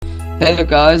Hello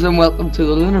guys and welcome to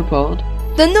the Lunar Pod.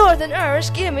 The Northern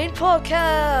Irish Gaming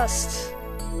Podcast.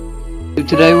 So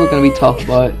today we're going to be talking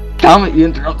about... Damn it, you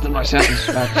interrupted my sentence,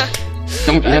 man.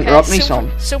 Don't interrupt me,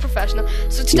 son. So professional.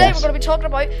 So today Yes. we're going to be talking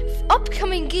about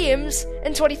upcoming games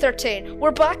in 2013.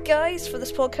 We're back, guys, for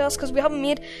this podcast because we haven't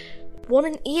made one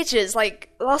in ages.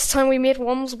 Like, last time we made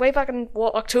one was way back in,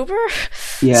 October?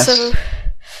 Yes. So,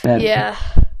 Yeah.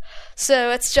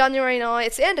 So it's January now.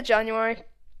 It's the end of January.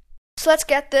 So let's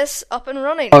get this up and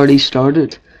running. Already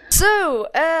started. So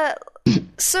the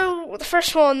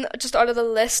first one, just out of the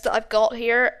list that I've got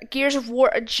here, Gears of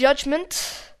War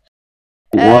Judgment.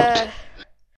 What?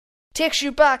 Takes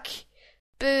you back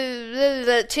before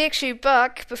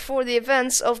the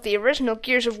events of the original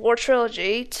Gears of War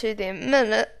trilogy to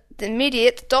the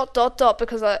immediate ...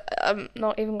 because I'm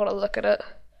not even going to look at it.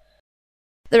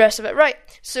 The rest of it. Right,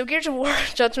 so Gears of War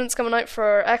Judgment's coming out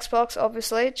for Xbox,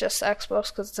 obviously. Just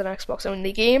Xbox, because it's an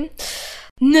Xbox-only game.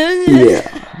 Yeah.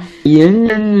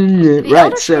 The Right,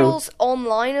 Elder so... Scrolls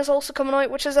Online is also coming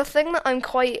out, which is a thing that I'm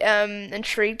quite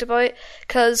intrigued about,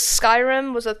 because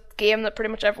Skyrim was a game that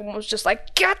pretty much everyone was just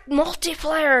like, get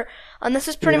multiplayer! And this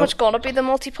is pretty much going to be the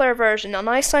multiplayer version, and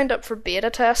I signed up for beta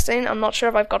testing. I'm not sure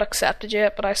if I've got accepted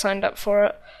yet, but I signed up for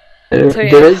it. So,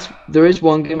 yeah. There is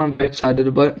one game I'm very excited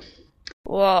about.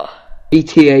 What?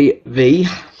 GTA V,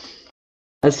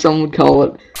 as some would call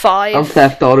it. 5. Grand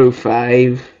Theft Auto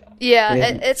 5. Yeah,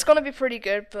 it's going to be pretty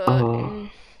good, but...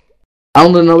 And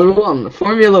another one,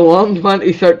 Formula 1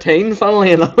 2013,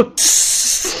 funnily enough.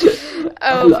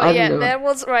 That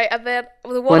was right, and then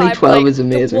the one 2012 is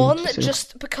amazing. The one,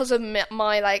 just because of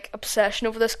my like obsession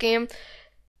over this game,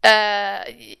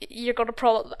 you're gonna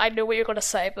I know what you're gonna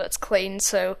say, but it's clean,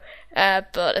 so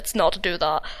but it's not to do with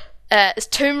that. It's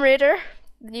Tomb Raider,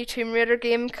 the new Tomb Raider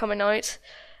game coming out.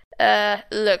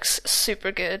 Looks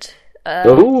super good. I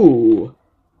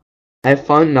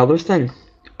found another thing.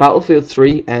 Battlefield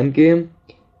 3 Endgame.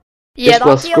 Yeah,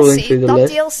 Just that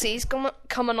DLC's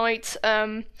coming out.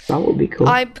 That would be cool.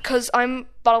 Because I'm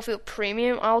Battlefield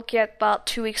Premium, I'll get that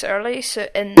 2 weeks early. So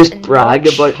in brag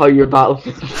March. about how you're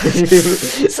Battlefield Premium.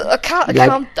 So I can't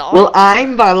down. Well,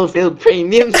 I'm Battlefield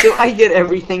Premium, so I get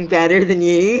everything better than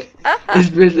you.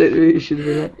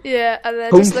 Yeah, and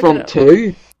then Homefront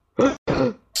 2.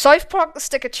 South Park: The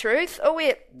Stick of Truth. Oh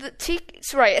wait,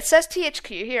 right. It says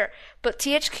THQ here, but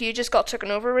THQ just got taken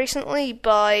over recently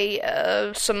by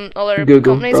some other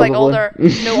Google, companies. probably.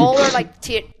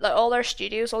 Like all their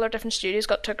studios, all their different studios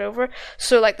got taken over.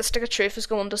 So like the Stick of Truth is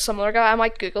going to some other guy. I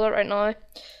might Google it right now.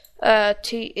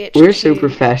 THQ. We're so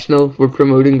professional. We're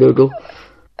promoting Google.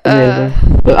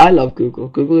 Amazing. But I love Google.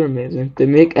 Google are amazing. They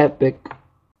make epic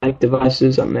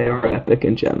devices, and they are epic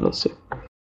in general. So.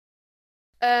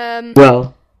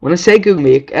 Well, when I say Google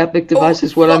make epic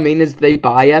devices, what I mean is they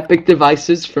buy epic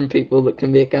devices from people that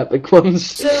can make epic ones.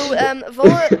 So,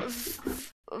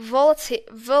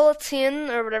 Volatin,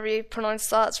 or whatever you pronounce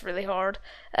that, it's really hard.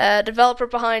 Developer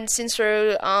behind Saints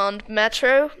Row and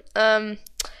Metro,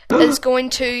 is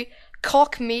going to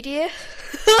Koch Media. Is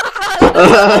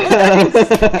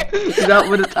that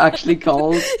what it's actually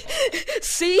called?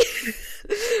 See?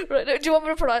 Right, do you want me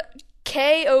to pronounce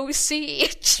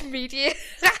KOCH Media?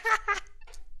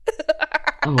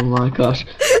 Oh my gosh.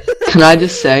 Can I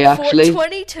just say, actually... For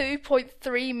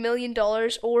 $22.3 million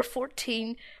or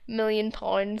 £14 million.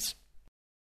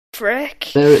 Frick.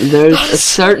 There's a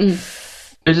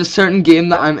certain game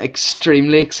that I'm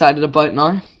extremely excited about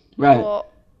now. Right. What?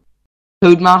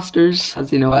 Codemasters,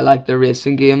 as you know, I like their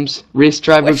racing games. Race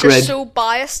Driver Which Grid. are so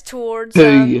biased towards...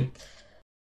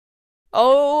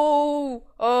 Oh,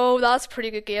 that's a pretty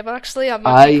good game, actually.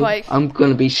 I'm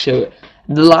gonna be sure.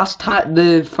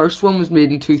 The first one was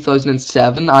made in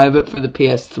 2007. I have it for the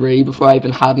PS3 before I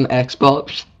even had an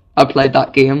Xbox. I played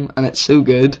that game, and it's so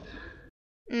good.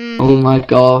 Oh my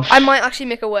gosh. I might actually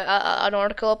make an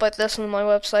article about this on my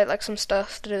website, like some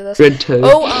stuff to do this. Grid 2.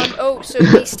 So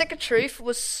the Stick of Truth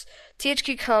was...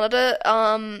 THQ Canada,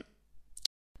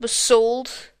 was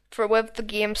sold with the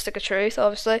game Stick of Truth,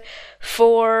 obviously,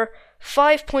 for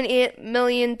 $5.8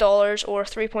 million or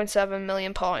 £3.7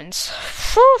 million.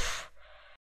 Whew.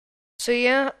 So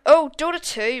yeah. Oh, Dota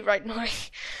 2 right now.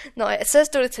 No, it says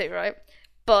Dota 2, right?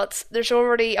 But there's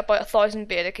already about 1,000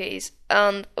 beta keys.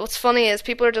 And what's funny is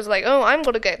people are just like, oh, I'm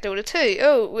gonna get Dota 2.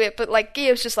 Oh, wait, but like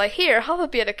Gabe's just like, here, have a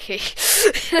beta key.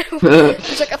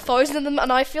 There's like 1,000 of them,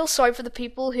 and I feel sorry for the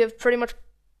people who have pretty much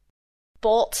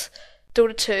bought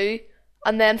Dota 2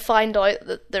 and then find out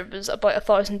that there was about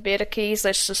 1,000 beta keys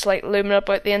that's just like looming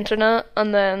about the internet,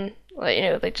 and then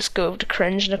they just go to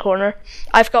cringe in a corner.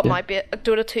 I've got my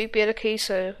Dota 2 beta key,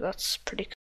 so that's pretty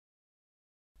cool.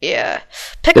 Yeah.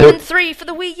 Pikmin 3 for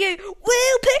the Wii U.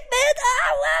 Woo, Pikmin!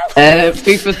 Ah, wow!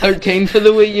 FIFA 13 for the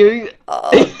Wii U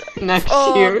next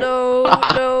year. No.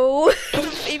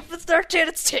 FIFA 13,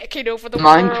 it's taking over the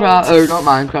Minecraft, world. or not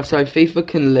Minecraft, sorry, FIFA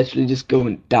can literally just go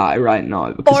and die right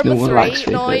now because Arma no one 3, likes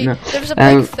FIFA. now, No. there was a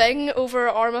big thing over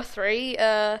Arma 3.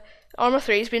 Arma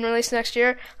 3 has been released next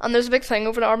year, and there's a big thing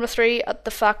over Arma 3 at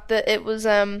the fact that it was,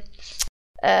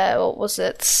 what was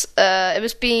it? It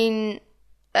was being,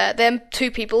 them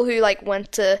two people who, like,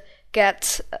 went to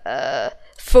get,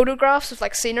 photographs of,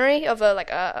 like, scenery of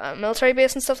a military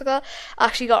base and stuff like that,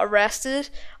 actually got arrested,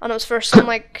 and it was for some,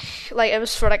 like, it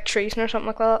was for, like, treason or something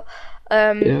like that.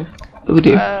 Yeah. Oh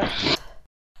dear.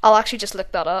 I'll actually just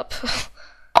look that up.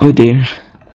 Oh dear.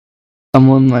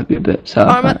 Someone might be a bit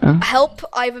sad. Help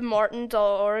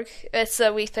ivanmartin.org. It's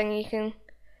a wee thing you can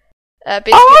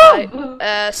basically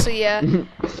so yeah.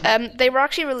 They were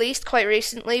actually released quite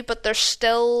recently, but they're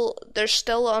still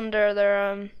under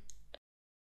their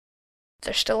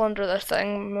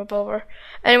thing above.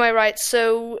 Anyway, right,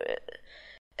 so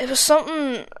it was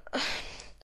something.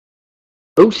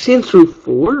 Oh, Saints Row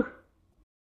 4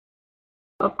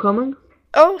 upcoming.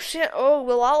 Oh shit! Oh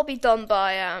well, that'll be done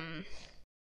by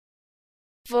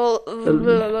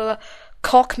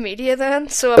Koch Media then.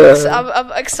 So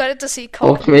I'm excited to see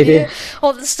Koch Media.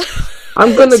 All this stuff.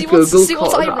 I'm gonna Google. See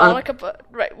what's ironic about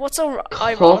what's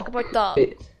ironic about that?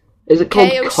 Is it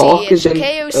called Koch?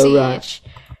 KOCH.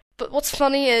 But what's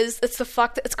funny is it's the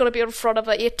fact that it's going to be in front of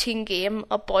an 18 game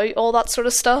about all that sort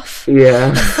of stuff.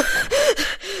 Yeah.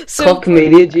 So, Koch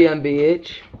Media GmbH.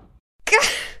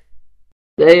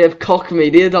 They have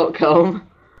kochmedia.com.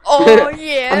 Oh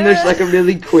yeah. And there's like a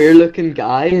really queer looking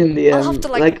guy in the I'll have to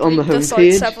like on the this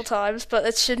homepage out several times, but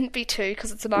it shouldn't be two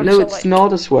because it's an actual. No, it's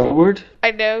not a swear word.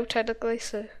 I know technically.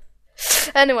 So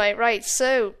anyway, right.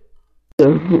 So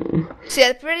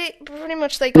yeah, pretty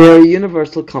much like they're a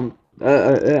universal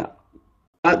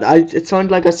it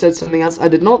sounded like I said something else. I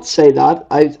did not say that.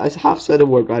 I have said a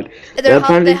word right.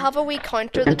 They have a wee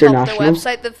counter at the top of their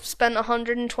website. They've spent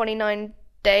 129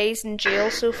 days in jail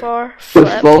so far.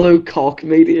 Follow Koch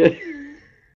Media.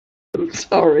 I'm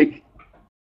sorry.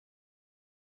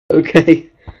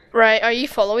 Okay. Right, are you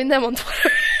following them on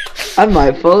Twitter? I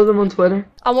might follow them on Twitter.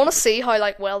 I want to see how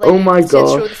well they do Saints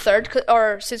Row the 3rd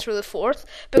or Saints Row the 4th,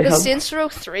 because Saints Row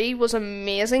 3 was an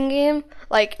amazing game.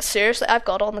 Like seriously, I've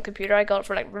got it on the computer. I got it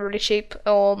for like really cheap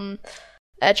during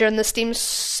the Steam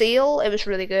sale. It was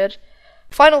really good.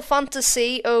 Final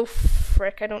Fantasy, oh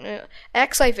frick, I don't know.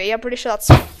 XIV, I'm pretty sure that's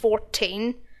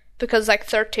 14 because like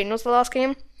 13 was the last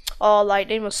game. Oh,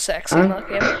 Lightning was 6 in that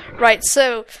game. Right,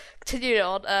 so continue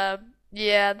on.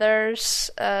 Yeah, there's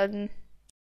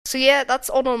so yeah, that's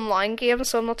an online game,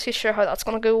 so I'm not too sure how that's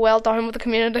going to go well down with the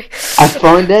community. I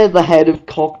found the head of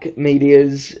Koch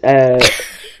Media's, I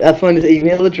found his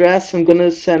email address. I'm going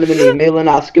to send him an email and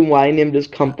ask him why he named his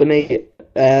company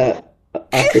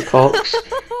after Koch's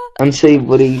and see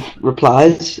what he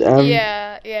replies.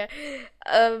 Yeah.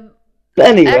 But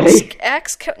anyway.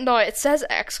 No, it says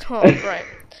XCOM, right.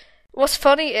 What's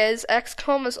funny is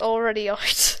XCOM is already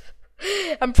out.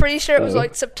 I'm pretty sure it was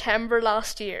out September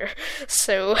last year.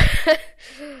 So,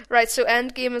 right, so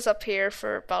Endgame is up here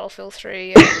for Battlefield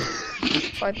 3.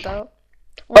 Find that.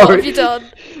 What have you done?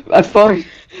 I found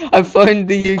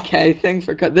the UK thing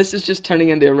for this is just turning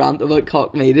into a rant about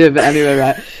Koch Media, but anyway,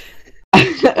 right.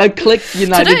 I clicked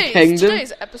United Kingdom.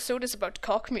 Today's episode is about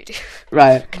Koch Media.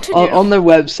 Right. On their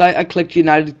website, I clicked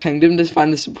United Kingdom to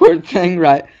find the support thing,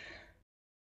 right.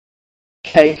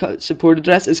 Support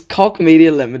address is Koch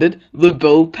Media Limited, the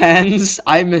Bull Pens.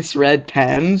 I misread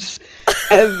pens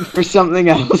for something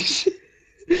else.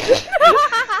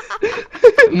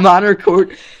 Manor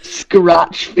Court,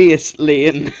 Scratchface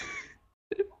Lane.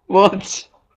 What?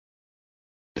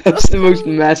 That's the most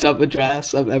messed up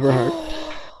address I've ever heard.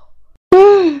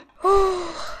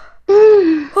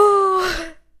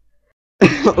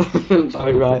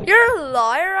 Sorry, right. You're a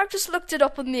liar. I've just looked it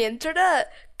up on the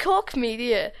internet. Koch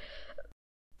Media,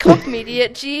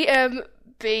 GmbH,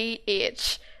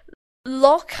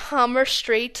 Lockhammer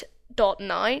Street,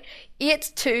 .9,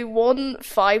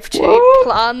 82152,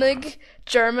 Planning,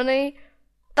 Germany.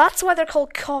 That's why they're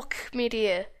called Koch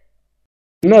Media.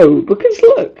 No, because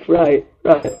look, right.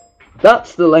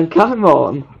 That's the link I'm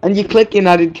on. And you click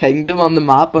United Kingdom on the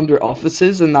map under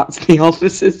offices, and that's the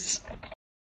offices.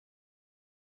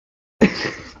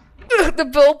 The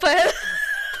bullpen.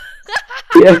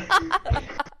 Yeah.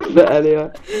 But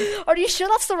anyway. Are you sure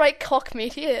that's the right Koch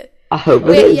Media? I hope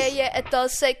it is. Yeah, it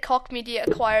does say Koch Media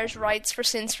acquires rights for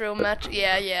Saints Row Metro.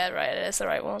 Yeah, right, it is the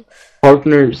right one.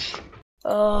 Partners.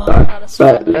 Oh, that is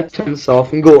Right, fun. let's turn this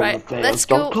off and go Right, on let's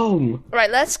go. Matthias.com. Right,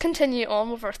 let's continue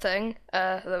on with our thing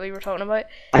that we were talking about.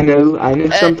 I know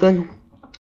something.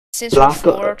 Saints Row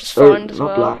 4 just found as not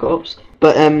well. Black Ops.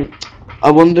 But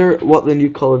I wonder what the new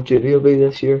Call of Duty will be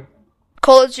this year.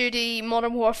 Call of Duty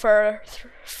Modern Warfare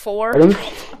 4.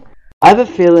 I have a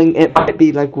feeling it might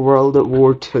be like World at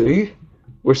War 2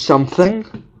 or something.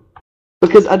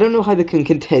 Because I don't know how they can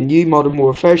continue Modern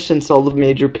Warfare since all the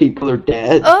major people are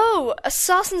dead. Oh,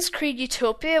 Assassin's Creed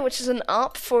Utopia, which is an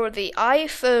app for the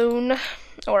iPhone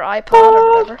or iPad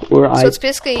or whatever. Or So it's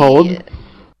basically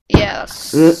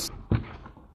yes.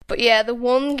 But yeah, the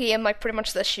one game like pretty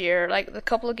much this year, like the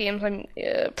couple of games I'm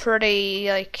pretty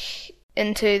like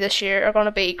into this year are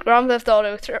gonna be Grand Theft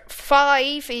Auto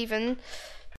 5, even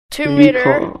Tomb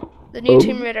Raider, the new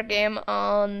Tomb Raider game,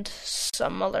 and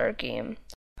some other game.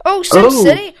 Oh,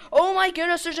 SimCity! Oh my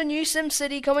goodness, there's a new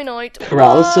SimCity coming out.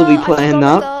 Kraus will be playing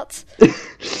that.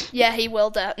 Yeah, he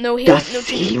will. No, he'll.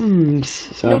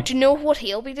 No, do you know what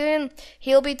he'll be doing?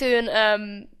 He'll be doing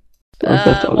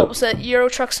what was it? Euro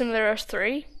Truck Simulator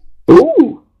 3.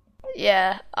 Ooh.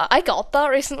 Yeah, I got that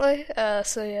recently.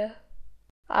 So yeah,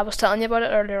 I was telling you about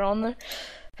it earlier on there.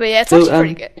 But yeah, it's actually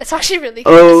pretty good. It's actually really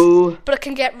good. But it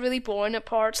can get really boring at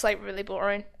parts, like really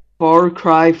boring. Far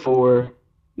Cry 4.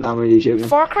 No, I'm really joking.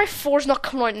 Far Cry 4's not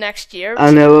coming out next year.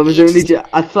 I know, I was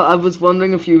I was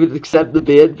wondering if you would accept the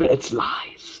bid, but it's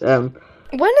lies.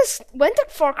 When did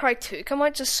Far Cry 2 come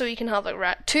out? Just so you can have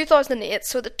like 2008.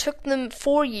 So it took them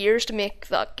 4 years to make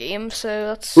that game. So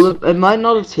that's. Well, it might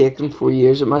not have taken 4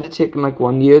 years. It might have taken like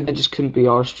 1 year. They just couldn't be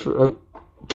arsed for it.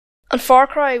 And Far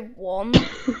Cry 1.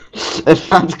 If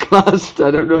that's classed,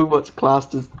 I don't know what's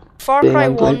classed as. Far Cry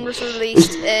 1 was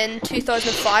released in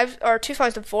 2005 or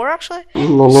 2004 actually.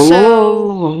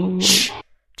 So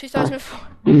 2004.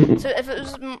 So if it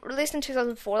was released in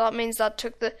 2004, that means that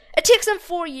it takes them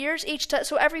 4 years each time.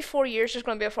 So every 4 years there's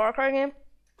going to be a Far Cry game.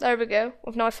 There we go.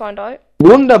 We've now found out.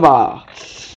 Wunderbar.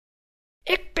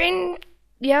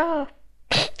 Yeah.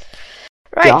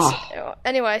 Right. Yeah.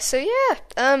 Anyway, so yeah,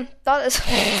 that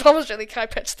was really high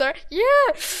pitched there.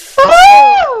 Yeah.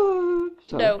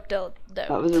 No. That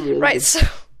was a really right. good... So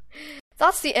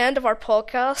that's the end of our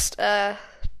podcast.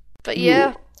 But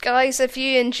yeah, guys, if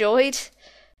you enjoyed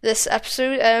this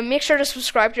episode, make sure to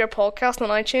subscribe to our podcast on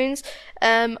iTunes.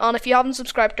 And if you haven't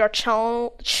subscribed to our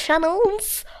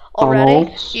channels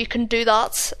already, you can do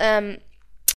that.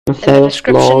 In the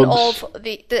description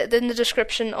in the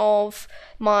description of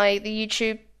the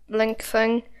YouTube link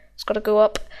thing, it's got to go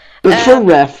up. But for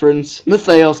reference,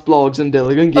 Matthias Blogs and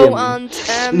Dilligan Gaming.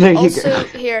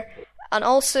 And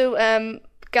also,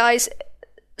 guys,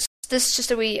 this is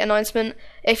just a wee announcement.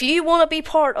 If you want to be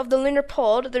part of the Lunar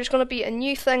Pod, there's going to be a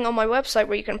new thing on my website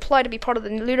where you can apply to be part of the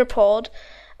Lunar Pod,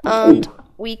 and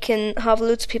we can have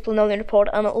loads of people in the Lunar Pod,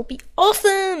 and it'll be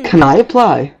awesome. Can I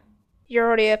apply? You're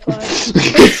already applied.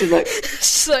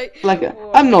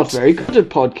 I'm not very good at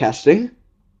podcasting.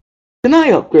 Can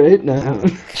I upgrade now?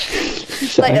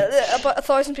 Like about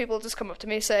 1,000 people just come up to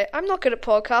me and say, "I'm not good at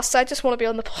podcasts. I just want to be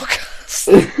on the podcast."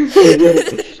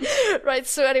 Right.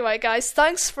 So anyway, guys,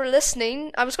 thanks for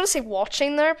listening. I was going to say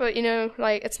watching there, but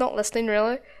it's not listening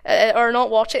really, or not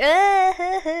watching.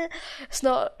 It's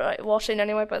not watching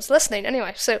anyway, but it's listening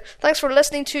anyway. So thanks for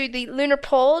listening to the Lunar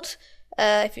Pod.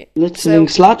 Listening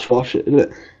 /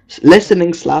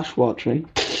 watching.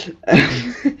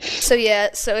 So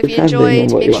if you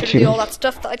enjoyed, make sure to do all that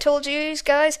stuff that I told you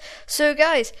guys. So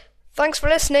guys, thanks for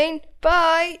listening.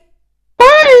 Bye.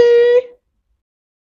 Bye.